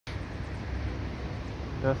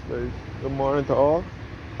Yes guys, good morning to all.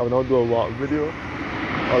 I will now do a walk video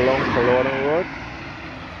along Culloden Road,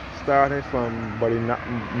 starting from by the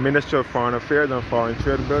Ministry of Foreign Affairs and Foreign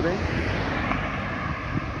Trade Building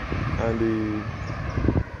and the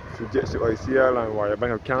Fujitsu ICL and Royal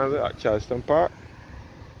Bank of Canada at Charleston Park.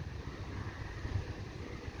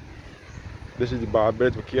 This is the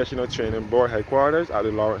Barbados Vocational Training Board headquarters at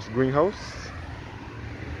the Lawrence Greenhouse,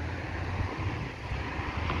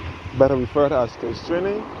 better referred to as skills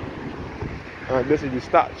training. And this is the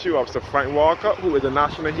statue of Sir Frank Walker, who is the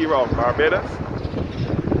national hero of Barbados,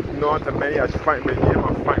 known to many as Frank by name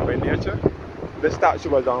or Frank by nature. This statue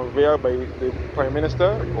was unveiled by the Prime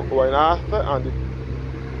Minister, Royal Arthur,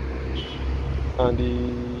 and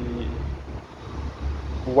the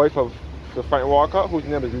wife of Sir Frank Walker, whose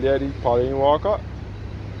name is Lady Pauline Walker.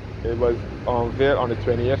 It was unveiled on the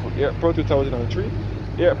 28th of April 2003.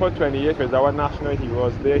 April 28th is our National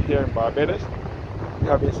Heroes Day here in Barbados. We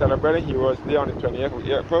have been celebrating Heroes Day on the 28th of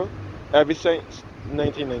April ever since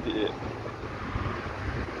 1998.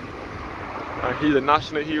 And he's the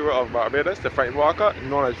national hero of Barbados, the Frank Walker,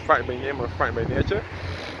 known as Frank by name or Frank by nature.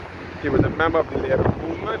 He was a member of the labor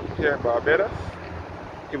movement here in Barbados.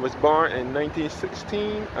 He was born in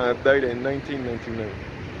 1916 and died in 1999.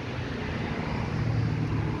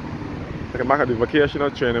 Looking back at the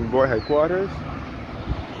Vocational Training Board headquarters,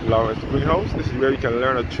 Lawrence Greenhouse. This is where you can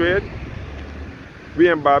learn a trade. We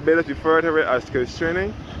in Barbados refer to it as skills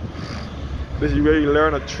training. This is where you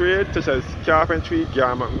learn a trade such as carpentry,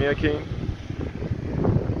 garment making,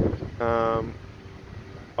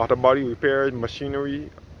 auto body repairs, machinery,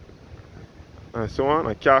 and so on,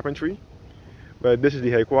 and carpentry. But this is the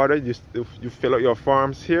headquarters. You fill out your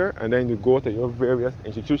forms here, and then you go to your various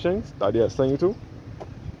institutions that they assign you to.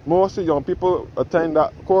 Most young people attend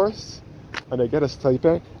that course, and they get a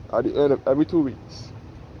stipend at the end of every 2 weeks.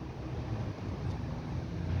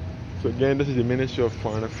 So again, this is the Ministry of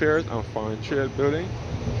Foreign Affairs and Foreign Trade Building.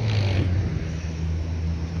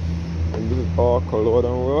 And this is all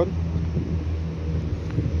Culloden Road.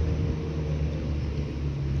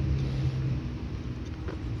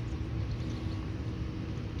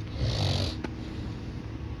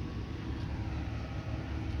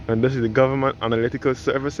 And this is the Government Analytical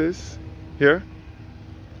Services here.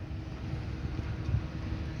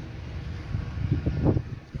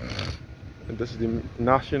 And this is the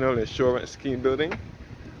National Insurance Scheme building.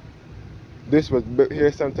 This was built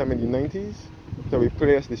here sometime in the 90s to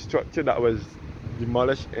replace the structure that was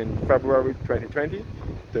demolished in February 2020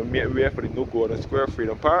 to make way for the new Golden Square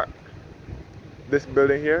Freedom Park. This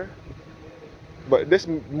building here, but this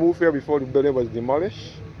moved here before the building was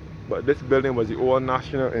demolished. But this building was the old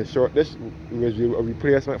National Insurance. This was a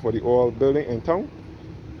replacement for the old building in town.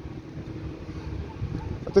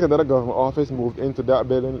 I think another government office moved into that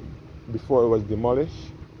building before it was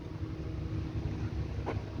demolished.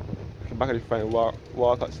 Back at the Frank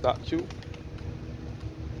Walker statue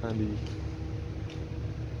and the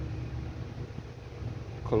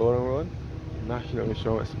Culloden Road National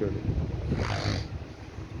Insurance Building.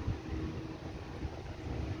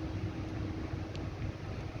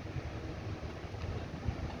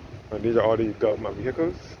 And these are all the government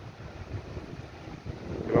vehicles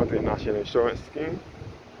belong to the National Insurance Scheme.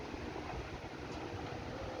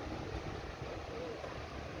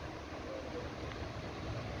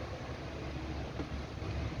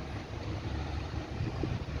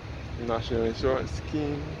 National Insurance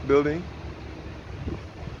Scheme building.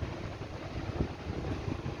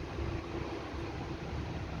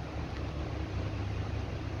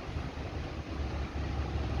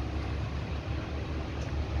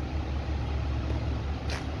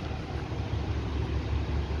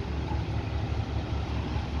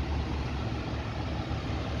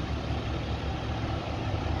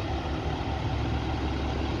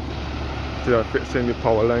 So they're fixing the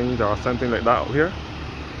power lines or something like that out here.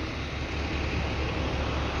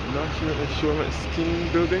 National Insurance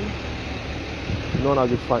Scheme building, known as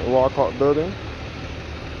the Frank Walker building.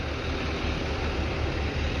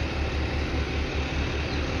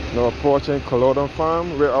 Now approaching Culloden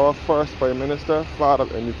Farm, where our first Prime Minister, Father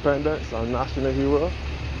of Independence and National Hero,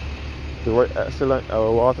 the Right Excellent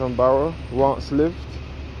Earl Walton Barrow, once lived.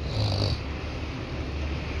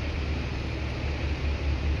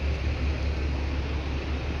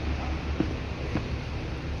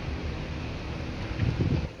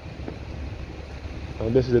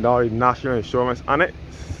 And this is the National Insurance Annex.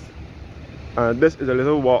 And this is a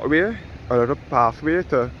little walkway, a little pathway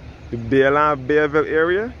to the Bayville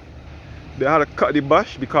area. They had to cut the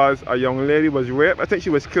bush because a young lady was raped. I think she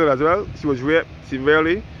was killed as well. She was raped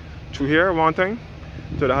severely through here one thing.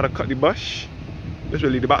 So they had to cut the bush. This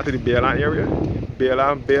will lead back to the Bayland area,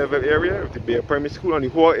 Bayville area, with the Bay Primary School and the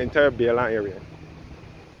whole entire Bayland area.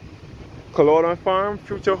 Culloden Farm,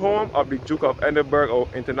 future home of the Duke of Edinburgh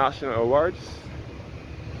International Awards.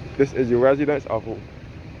 This is the residence of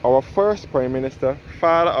our first Prime Minister,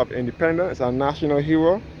 father of independence and national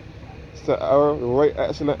hero, Sir our Right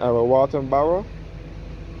Excellent Walton Barrow,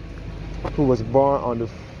 who was born on the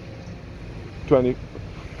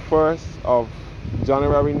 21st of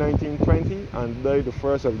January 1920 and died the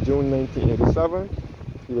 1st of June 1987.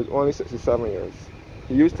 He was only 67 years.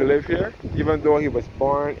 He used to live here, even though he was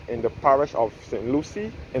born in the parish of St.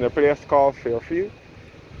 Lucy in a place called Fairfield.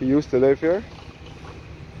 He used to live here.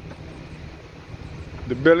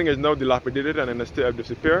 The building is now dilapidated and in a state of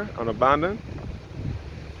disrepair and abandoned.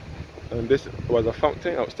 And this was a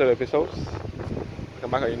fountain outside of his house.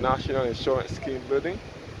 Come back at the National Insurance Scheme building.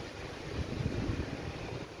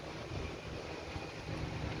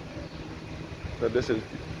 So this is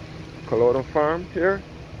Culloden Farm here.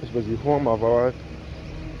 This was the home of our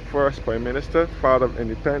first Prime Minister, father of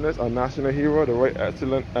independence, and national hero, the Right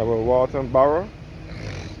Excellent Walton Barrow.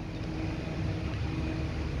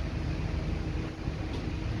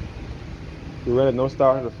 We rented no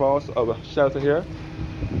stars the falls of a shelter here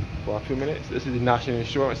for a few minutes. This is the National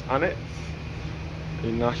Insurance Annex,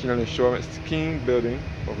 the National Insurance Scheme building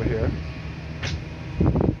over here.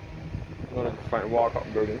 Another fine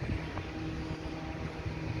walk-up building.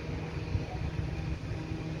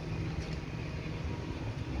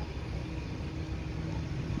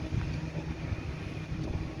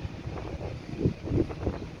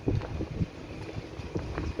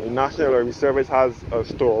 The National Library Service has a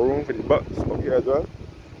storeroom for the books up here as well,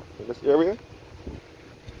 in this area.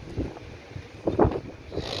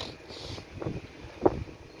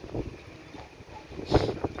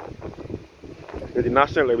 There's the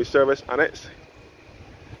National Library Service Annex.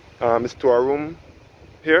 The storeroom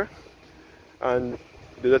here. And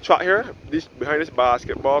there's a track here, behind this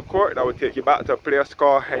basketball court, that will take you back to a place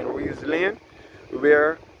called Henry's Lane,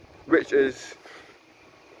 which is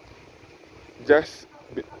just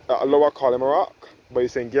at Lower Culloden Road by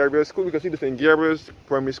St. Gabriel's School. You can see the St. Gabriel's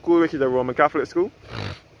Primary School, which is a Roman Catholic school.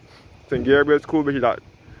 St. Gabriel's School, which is that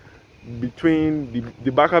between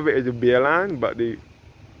the back of it is the Bayland, but the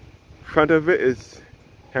front of it is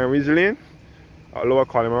Henry's Lane at Lower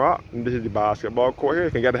Culloden Road. And this is the basketball court here.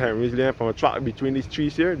 You can get the Henry's Lane from a track between these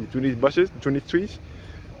trees here, between these bushes, between these trees.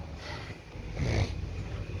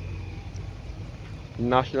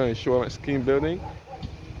 National Insurance Scheme building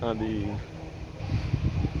and the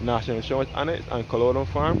National Insurance Annex and Culloden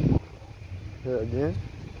Farm here again.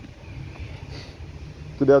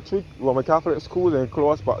 So there are three Roman Catholic schools in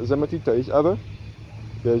close proximity to each other.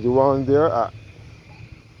 There's the one there at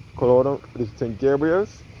Culloden, this is St.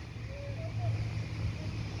 Gabriel's.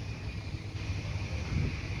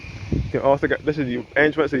 You can also get, this is the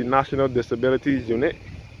entrance to the National Disabilities Unit.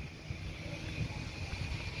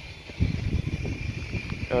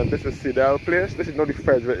 And this is Sidell Place. This is not the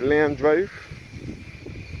Frederick Lane Drive.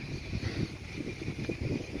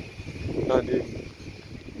 And the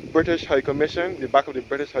British High Commission, the back of the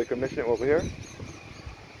British High Commission over here.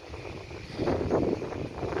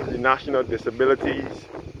 The National Disabilities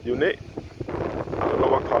Unit at the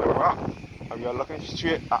Lower Culloden Road. And we are looking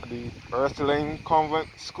straight at the Ursuline Convent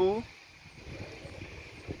School.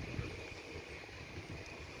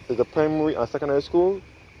 There's a primary and secondary school.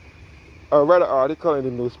 I read an article in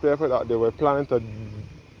the newspaper that they were planning to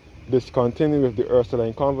discontinue with the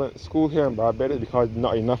Ursuline Convent School here in Barbados because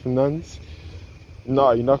not enough nuns,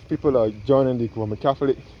 not enough people are joining the Roman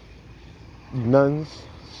Catholic nuns,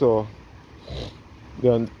 so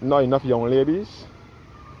there are not enough young ladies.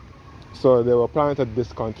 So they were planning to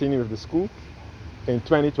discontinue with the school in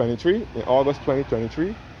 2023, in August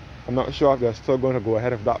 2023. I'm not sure if they're still going to go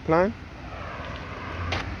ahead with that plan.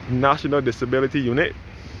 National Disability Unit.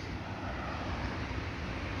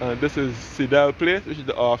 This is Sidell Place, which is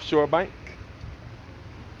the offshore bank.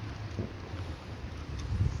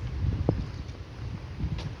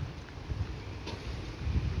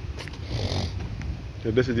 So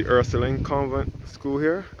this is the Ursuline Convent School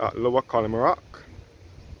here at Lower Culloden Road.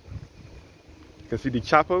 You can see the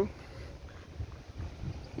chapel.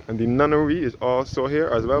 And the nunnery is also here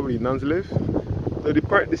as well, where the nuns live. So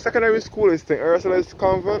the secondary school is St. Ursula's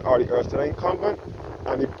Convent, or the Ursuline Convent.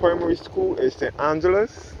 And the primary school is St.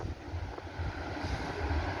 Angela's.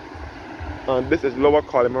 And this is Lower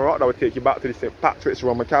Culloden Road. That will take you back to the St. Patrick's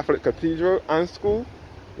Roman Catholic Cathedral and School,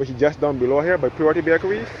 which is just down below here by Purity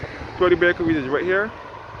Bakeries. Purity Bakeries is right here.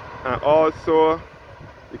 And also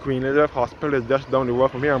the Queen Elizabeth Hospital is just down the road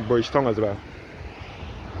from here, and Bridgetown as well.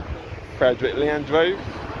 Frederick Lane Drive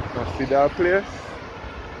and Sidell Place.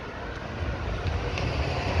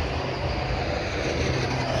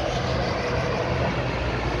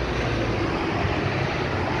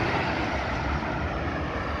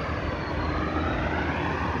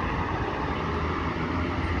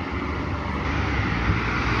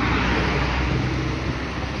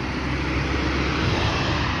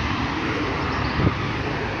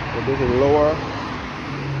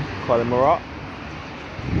 Culloden Road.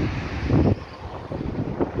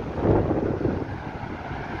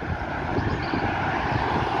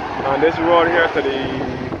 And this road here to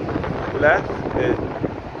the left is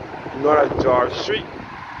North George Street.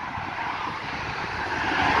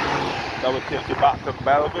 That will take you back to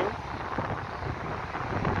Belleville.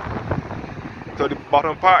 So the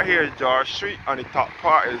bottom part here is George Street, and the top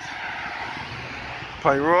part is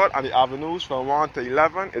Point Road, and the avenues from 1 to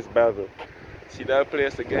 11 is Belleville. See that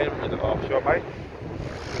place again with the offshore bike.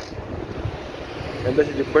 And this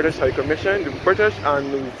is the British High Commission, the British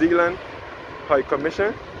and New Zealand High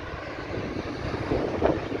Commission.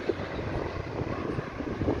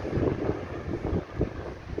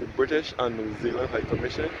 The British and New Zealand High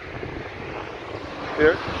Commission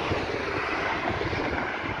here.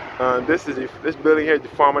 And this building here is the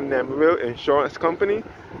former Nemville Insurance Company,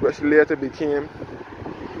 which later became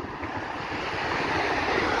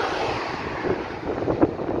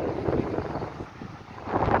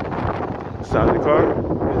Sagicor.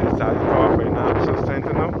 This is Sagicor Financial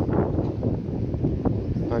Center now.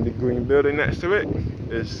 And the green building next to it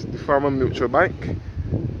is the former Mutual Bank.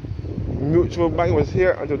 Mutual Bank was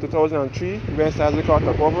here until 2003 when Sagicor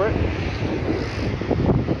took over it.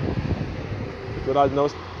 So that's now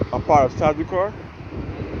a part of Sagicor.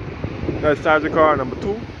 That's Sagicor number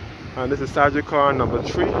 2, and this is Sagicor number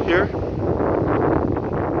 3 here.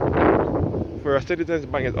 First Citizens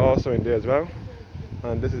Bank is also in there as well.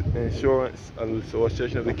 And this is Insurance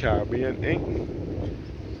Association of the Caribbean Inc.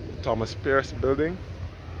 Thomas Pierce Building.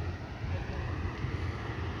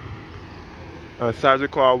 And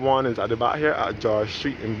Sagicor 1 is at the back here at George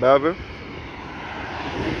Street in Belleville.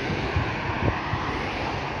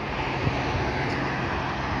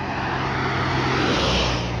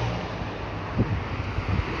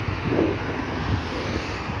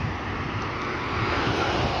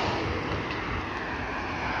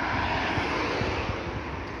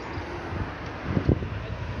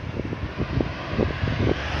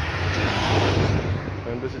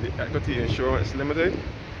 And this is the Equity Insurance Limited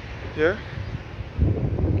here.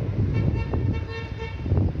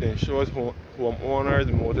 It insures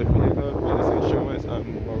homeowners, motor vehicle, business insurance,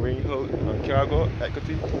 and marine hull and cargo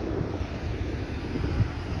equity.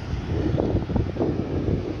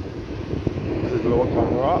 This is Lower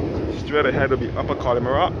Culloden Road. Straight ahead will be Upper Culloden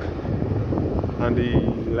Road, and the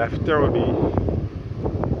left turn will be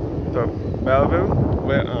to Belleville,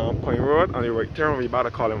 where Point Road, and the right turn will be by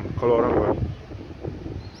the Culloden Road.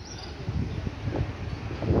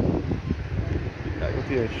 The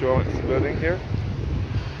Equity Insurance Building here.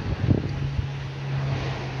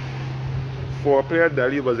 4-player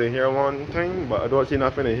Delhi was in here one time, but I don't see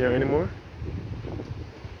nothing in here anymore.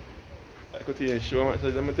 Equity Insurance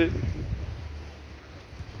Limited.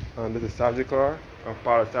 And this is Sagicor, a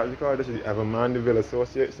part of Sagicor. This is the Evermandeville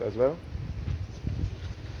Associates as well.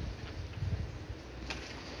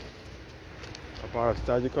 A part of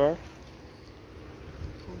Sagicor.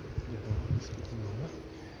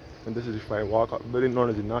 And this is the fine walkout building known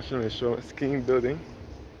as the National Insurance Scheme Building.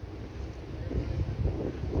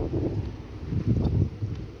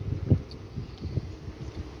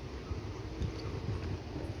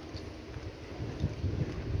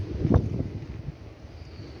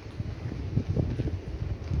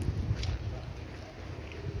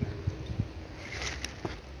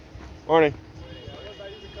 Morning.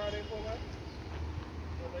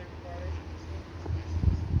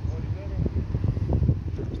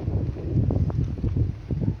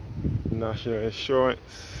 National Insurance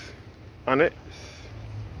Annex.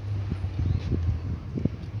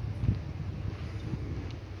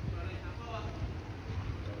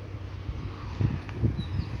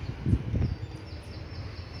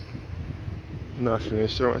 National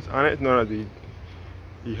Insurance Annex, known as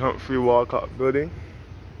the Humphrey Walcott Building,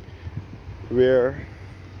 where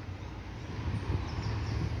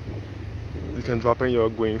you can drop in your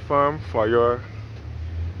grain farm for your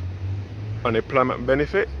unemployment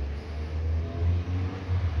benefit.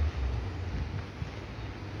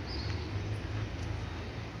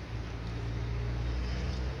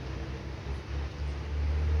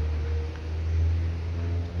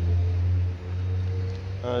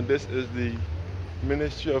 And this is the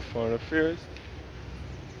Ministry of Foreign Affairs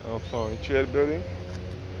and Foreign Trade Building.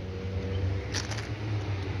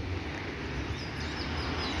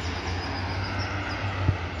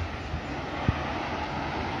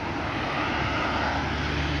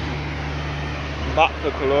 Back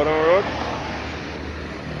to Culloden Road.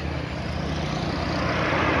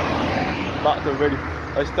 Back to where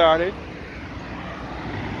I started.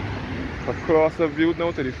 Across the view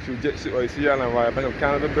now to the Fujitsu ICL and Royal Bank of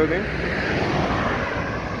Canada building.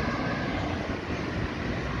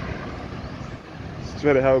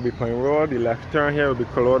 Straight ahead will be Point Road. The left turn here will be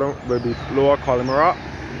Culloden, will be Lower Culloden Road.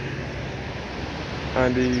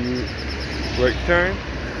 And the right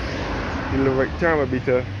turn will be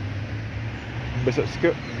to Bishop's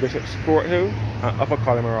Court Hill and Upper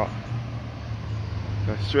Culloden Road.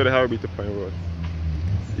 And straight ahead will be to Point Road.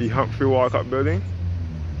 The Humphrey Walcott Building.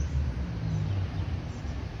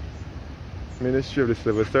 Ministry of the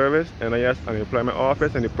Civil Service, NIS Unemployment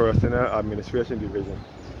Office, and the Personnel Administration Division.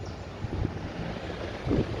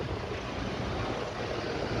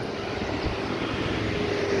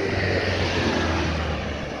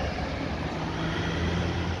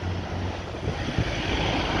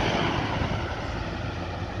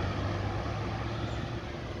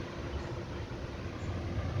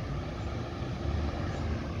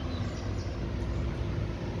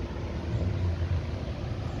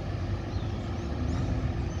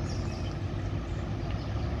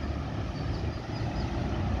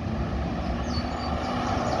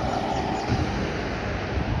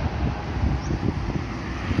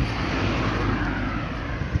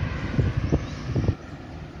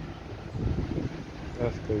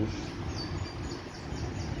 That's close.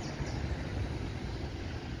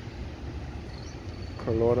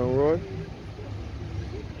 Culloden Road,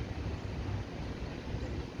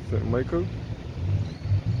 St. Michael,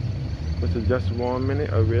 which is just 1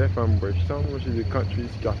 minute away from Bridgetown, which is the country's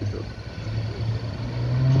capital.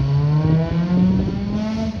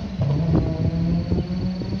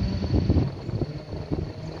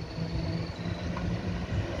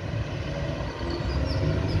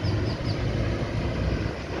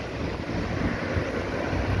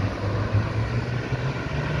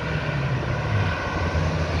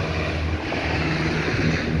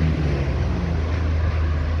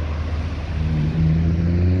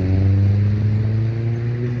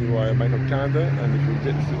 Bank of Canada and the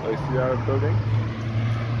Fujitsu ICR building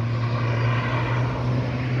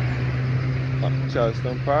at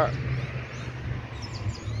Charleston Park.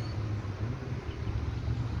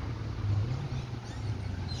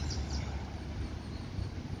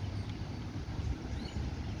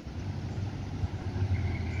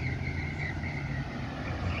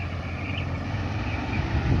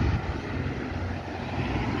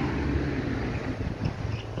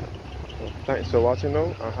 Thanks for watching now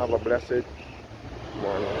and have a blessed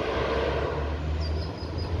morning.